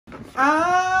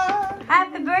Ah!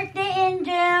 Happy birthday,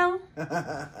 Angel.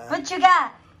 What you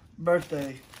got?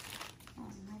 Birthday. Oh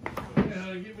my God. Yeah,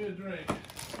 honey, give me a drink.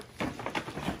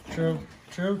 True.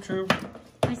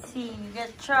 Let me see. You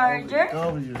got charger.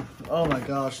 Oh my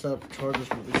gosh, that charger's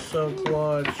gonna be so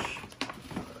clutch.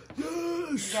 You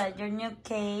Yes! got your new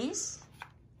case.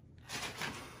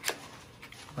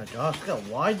 Oh my gosh, look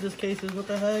how wide this case is. What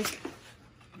the heck?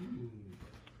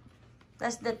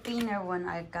 That's the thinner one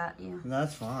I got you.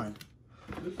 That's fine.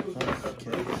 This was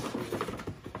Okay.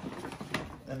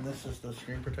 And this is the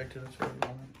screen protector that's really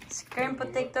on it. Screen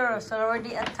protector is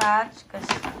already attached because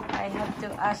I have to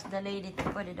ask the lady to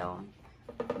put it on.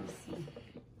 Let me see.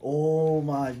 Oh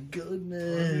my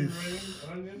goodness.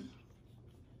 onions.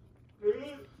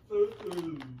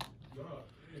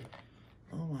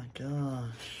 Oh my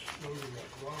gosh.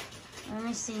 Let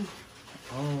me see.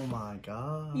 Oh my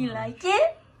god. You like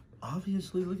it?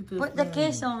 Obviously, look at this. Put the thing.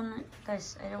 case on it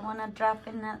because I don't want to drop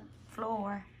in that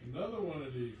floor. Another one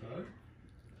of these, huh?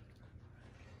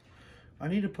 I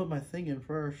need to put my thing in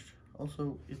first.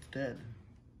 Also, it's dead.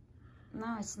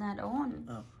 No, it's not on.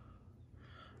 Oh.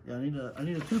 Yeah, I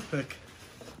need a toothpick.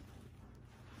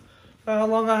 How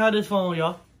long I had this phone,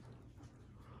 y'all?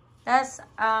 That's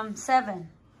 7.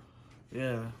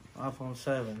 Yeah, iPhone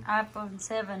 7. iPhone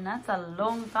 7. That's a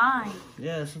long time.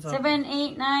 Yeah, since 7,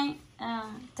 8, 9,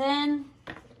 10,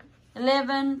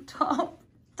 11, 12,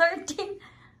 13.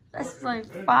 That's like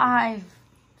 5.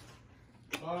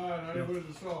 Alright, honey, where's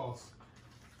the sauce?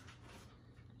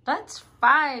 That's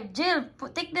 5. Jill,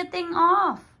 take the thing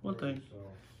off. What thing?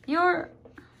 You're...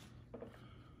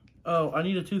 Oh, I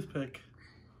need a toothpick.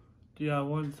 Do you have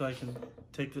one so I can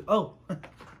take the... Oh!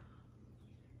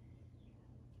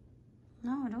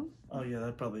 No, don't. Oh yeah,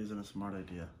 that probably isn't a smart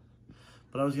idea.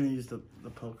 But I was gonna use the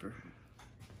poker.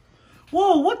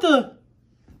 Whoa, what the?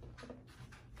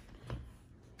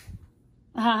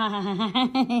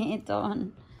 It's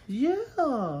on. Yeah.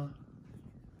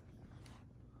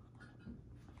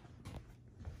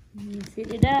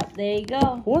 Set it up. There you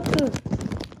go. What the?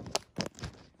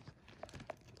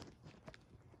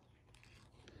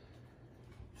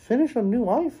 Finish a new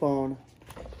iPhone.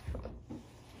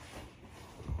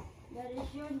 That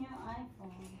is your new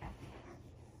iPhone.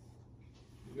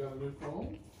 You got a new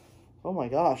phone? Oh my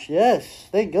gosh, yes.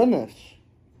 Thank goodness.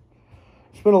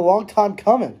 It's been a long time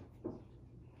coming.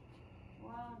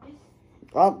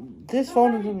 Wow, This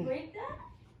phone is... Somebody break that?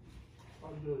 I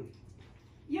do.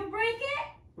 You break it?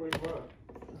 Break what?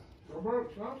 I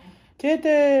broke something.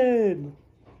 Kitten!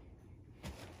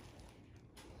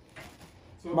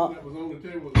 Something Ma- that was on the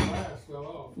table with the glass fell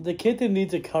off The kitten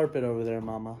needs a carpet over there,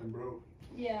 Mama. and broke.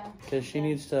 Yeah. Because she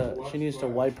needs to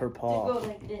wipe her To paw. go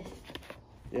like this.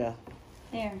 Yeah.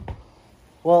 There.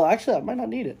 Well, actually, I might not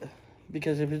need it.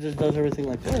 Because if it just does everything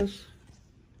like this.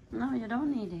 No, you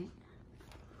don't need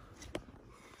it.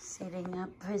 Setting up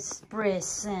his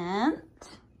present.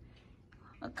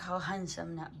 Look how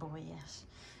handsome that boy is.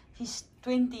 He's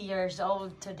 20 years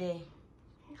old today.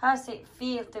 How's it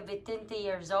feel to be 20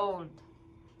 years old?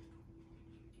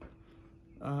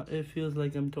 It feels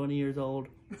like I'm 20 years old.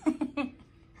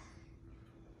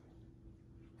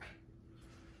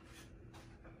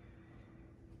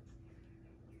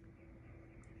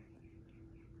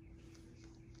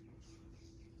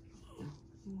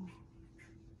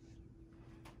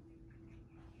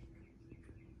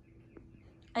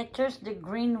 I chose the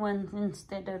green one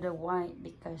instead of the white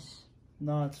because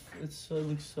No, it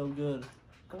looks so good.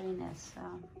 green is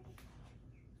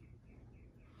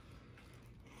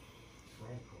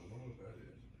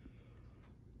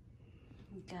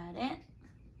got it.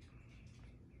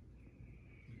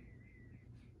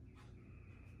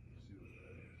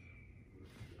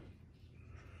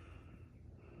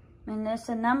 And there's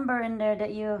a number in there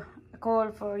that you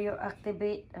call for your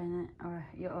activate or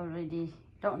you already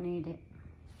don't need it.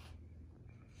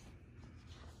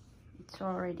 It's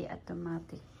already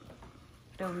automatic.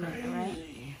 Doing it,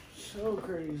 right? So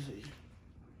crazy.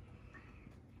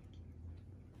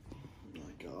 Oh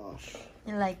my gosh.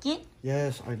 You like it?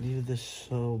 Yes, I needed this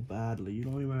so badly. You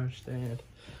don't even understand.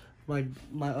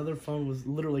 My other phone was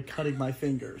literally cutting my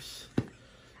fingers.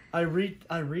 I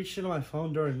reached into my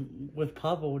phone with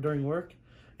Papa during work,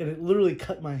 and it literally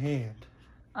cut my hand.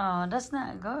 Oh, that's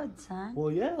not good, son.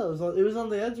 Well, yeah, it was on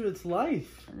the edge of its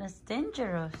life. That's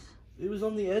dangerous. It was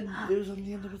on the edge. It was on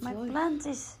the end of its My life. plants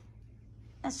is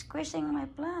squishing my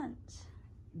plants.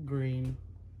 Green.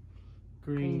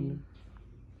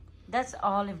 That's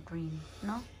olive green,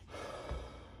 no?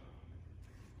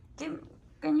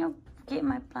 Can you get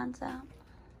my plants out?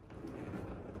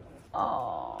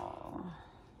 Oh.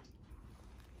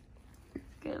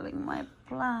 killing my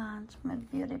plants, my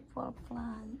beautiful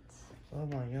plants. Oh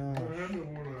my I gosh. had the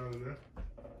one out of there.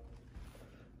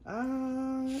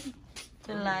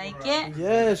 Do you like it?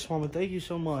 Yes, Mama. Thank you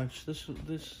so much. This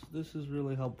is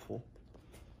really helpful.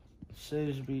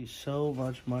 Saves me so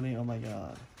much money. Oh my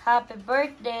god. Happy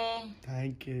birthday.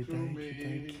 Thank you. Thank you.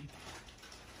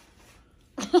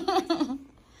 Thank you.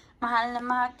 Mahal na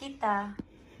mahal kita.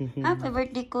 Happy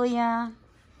birthday, Kuya.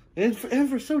 And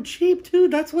for so cheap too.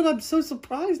 That's what I'm so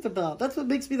surprised about. That's what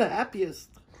makes me the happiest.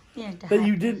 You're the That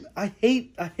you happiest. didn't. I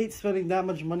hate spending that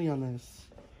much money on this.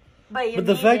 But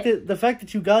the fact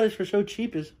that you got it for so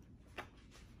cheap is,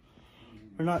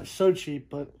 or not so cheap,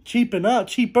 but cheaper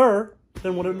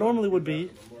than what it normally would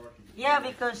be. Yeah,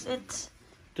 because it's...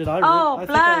 Did I? Oh, I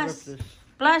think I plus- ripped this.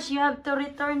 Plus, you have to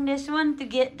return this one to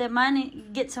get the money,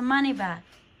 get some money back.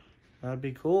 That'd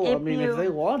be cool. I If mean, you- if they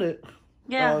want it,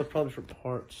 Yeah, it's probably for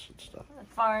parts and stuff.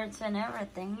 parts and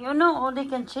everything. You know, all they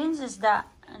can change is the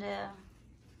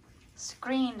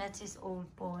screen. That's his old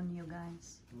phone, you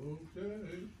guys.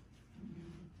 Okay.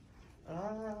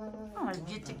 Oh,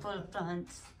 beautiful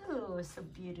plants. Oh, so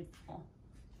beautiful.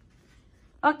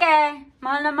 Okay,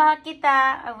 mahal na mahal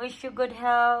kita. I wish you good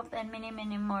health and many,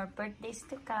 many more birthdays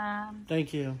to come.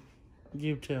 Thank you.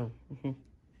 You too.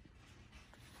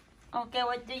 Okay,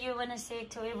 what do you want to say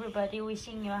to everybody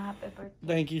wishing you a happy birthday?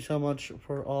 Thank you so much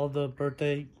for all the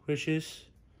birthday wishes.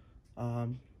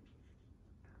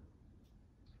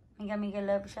 Mega, mega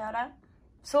love shout out.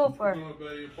 Super. He's gonna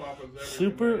obey Papa's every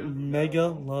Super command. mega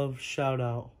love shout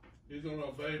out. He's gonna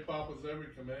obey Papa's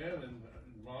every command and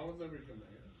Mama's every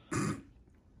command.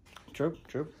 True.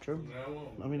 From now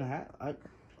on.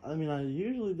 I mean, I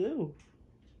usually do.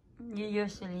 You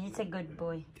usually, he's a good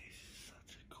boy. This is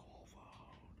such a cool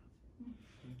phone.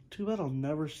 Too bad I'll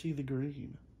never see the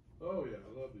green. Oh yeah,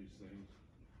 I love these things.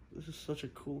 This is such a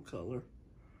cool color.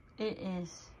 It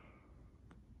is.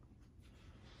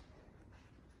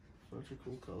 Such a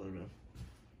cool color, man.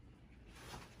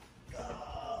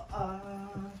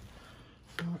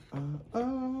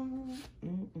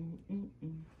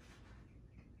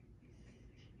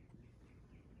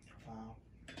 Wow.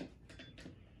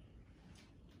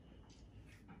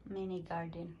 Mini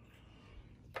garden.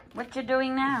 What you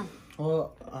doing now?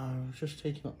 Well, I was just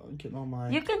getting all my.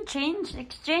 You can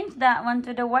exchange that one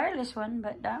to the wireless one,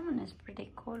 but that one is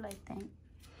pretty cool, I think.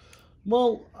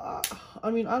 Well,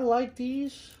 I mean, I like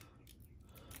these.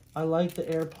 I like the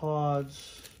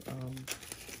AirPods.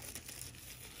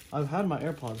 I've had my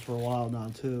AirPods for a while now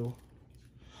too,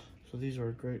 so these are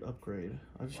a great upgrade.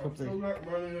 I just hope they. Still got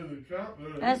money in the account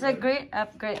there. That's a great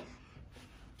upgrade.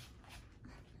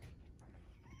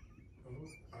 I was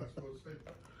supposed to say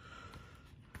that.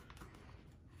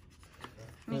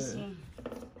 Let me see.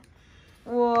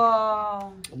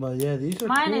 Whoa. But yeah, these are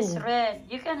Mine cool. is red.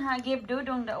 You can give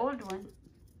Dudong the old one.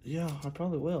 Yeah, I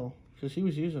probably will because he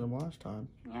was using them last time.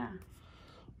 Yeah.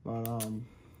 But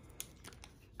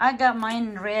I got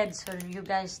mine red so you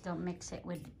guys don't mix it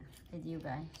with you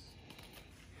guys.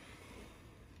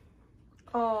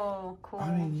 Oh, cool.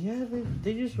 I mean, yeah,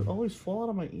 they just always fall out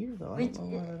of my ear though. I Which-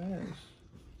 don't know why that is.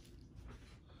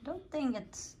 Don't think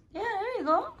it's... Yeah, there you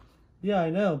go. Yeah, I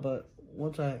know, but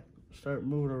once I start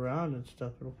moving around and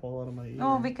stuff, it'll fall out of my ear.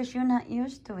 Oh, because you're not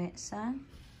used to it, son.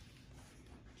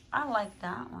 I like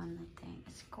that one, I think.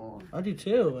 It's cool. I do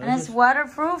too. And it's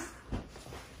waterproof.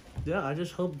 Yeah, I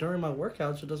just hope during my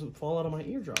workouts it doesn't fall out of my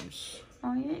eardrums.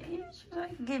 Oh, you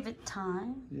should give it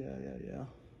time. Yeah. Yeah.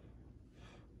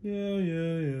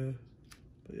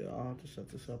 But yeah, I'll have to set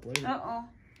this up later. Uh-oh.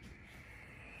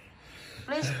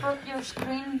 Please put your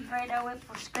screen right away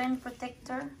for screen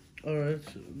protector. Alright,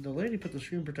 so the lady put the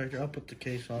screen protector. I'll put the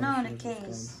case on. No, as the soon as it's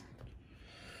case. done.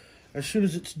 As soon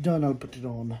as it's done, I'll put it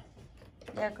on.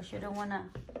 Yeah, because you don't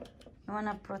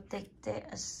wanna protect it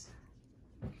as...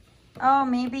 Oh,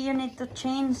 maybe you need to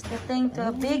change the thing to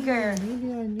a bigger.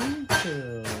 Maybe I need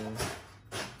to.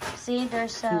 See,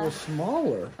 there's To a a...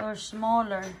 smaller. Or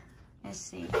smaller. Let's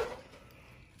see.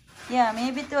 Yeah,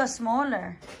 maybe to a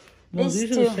smaller. No, These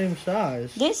these are two. the same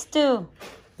size. These two.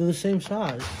 They're the same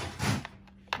size.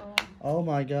 Oh, Oh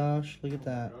my gosh, look at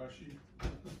that.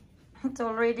 it's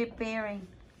already pairing.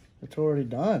 It's already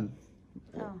done.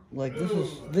 Oh. Like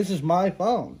this is my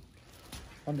phone.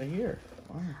 Under here.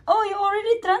 Wow. Oh, you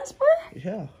already transfer?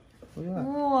 Yeah. Look at that.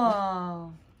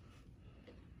 Wow.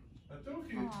 I told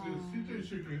you CJ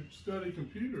should study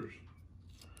computers.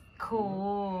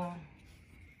 Cool.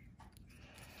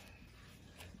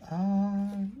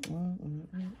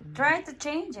 Try to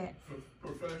change it.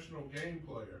 Professional game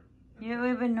player. You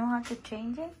even know how to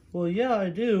change it? Well, yeah, I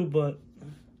do, but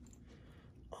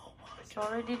It's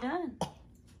already done.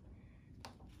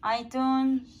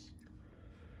 iTunes.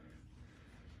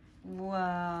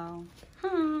 Wow.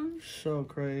 So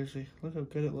crazy. Look how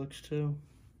good it looks too.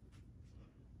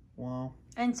 Wow.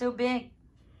 And so big.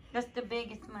 That's the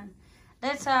biggest one.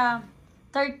 That's a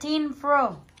 13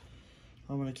 Pro.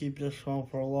 I'm gonna keep this phone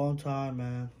for a long time,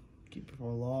 man. Keep it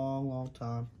for a long, long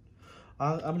time.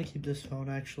 I'm gonna keep this phone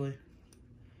actually,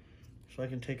 so I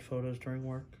can take photos during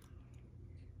work.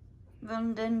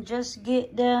 Well, then just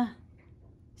get the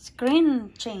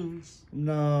screen changed.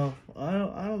 No, I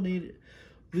don't need it.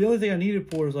 The only thing I need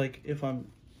it for is like if I'm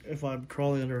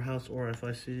crawling under a house or if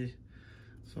I see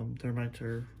some termites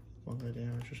or fungi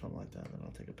damage or something like that, then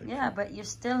I'll take a picture. Yeah, but you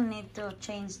still need to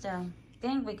change the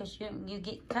thing because you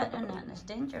get cut on that. It's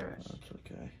dangerous. That's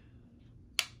okay.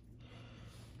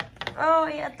 Oh,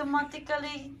 it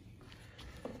automatically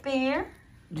pair.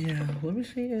 Yeah, let me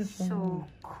see if So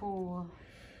cool.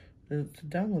 it's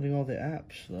downloading all the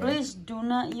apps though. Please do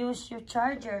not use your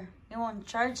charger. You won't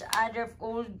charge other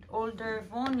older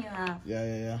phone you have.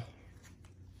 Yeah.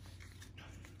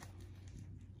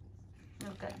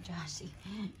 Look at Jossie.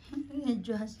 Look at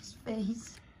Jossie's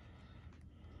face.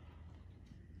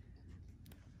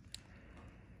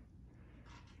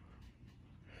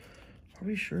 Are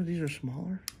we sure these are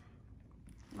smaller?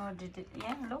 Oh, did it?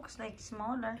 Yeah, looks like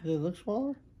smaller. Does it look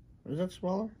smaller? Is that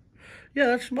smaller? Yeah,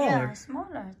 that's smaller. Yeah,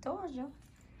 smaller. I told you.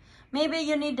 Maybe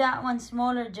you need that one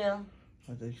smaller, Jill.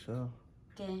 I think so.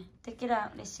 Okay, take it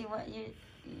out. Let's see what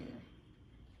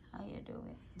how you do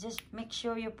it. Just make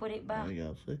sure you put it back. There you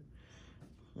go. See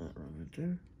that right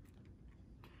there.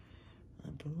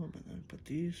 And boom, and then put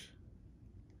these.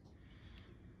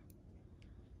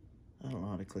 I don't know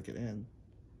how to click it in.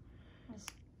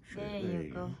 There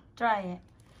you go. Try it.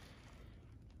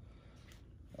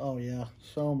 Oh yeah,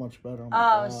 so much better.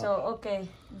 Oh, so okay.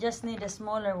 Just need a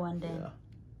smaller one then. Yeah.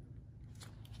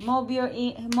 Move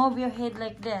your head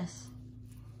like this.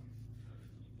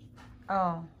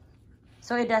 Oh,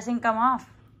 so it doesn't come off.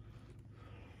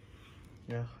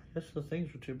 Yeah, I guess the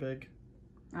things were too big.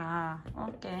 Ah,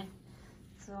 okay.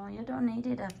 So you don't need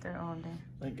it after all day.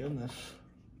 Thank goodness.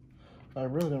 I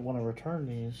really didn't want to return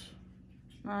these.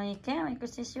 No, you can't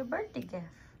because it's your birthday gift.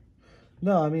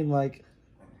 No, I mean like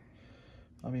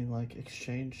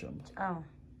exchange them. Oh,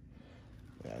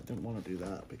 Yeah, I didn't want to do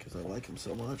that because I like them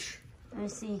so much. let me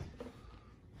see.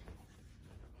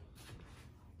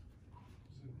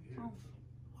 Oh.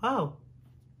 Wow.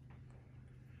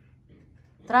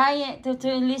 Try it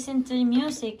to listen to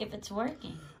music if it's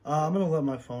working. I'm gonna let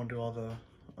my phone do all the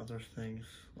other things,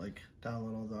 like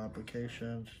download all the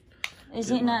applications. Is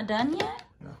it not done yet?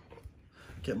 No.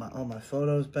 Get all my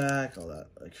photos back, all that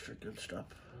extra good stuff.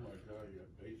 Oh my God, you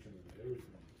got bacon and everything.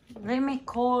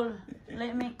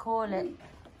 Let me call it.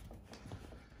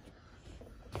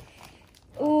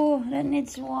 Oh, that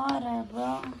needs water,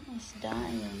 bro. It's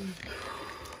dying.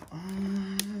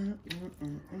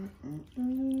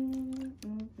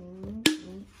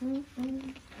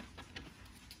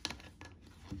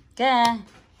 Okay,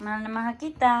 mahal na mahal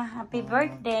kita. Happy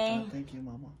birthday. Thank you,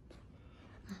 Mama.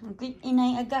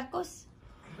 Inay agakos.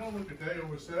 You don't look a day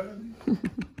over 70.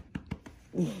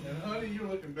 And honey, you're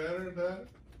looking better than that.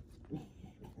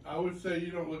 I would say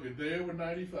you don't look a day over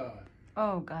 95.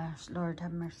 Oh gosh, Lord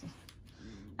have mercy.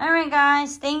 Alright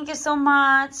guys, thank you so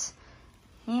much.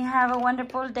 You have a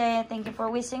wonderful day. Thank you for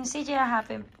wishing CJ a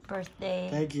happy birthday.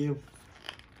 Thank you.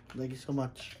 Thank you so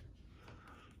much.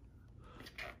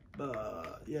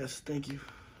 Yes, thank you.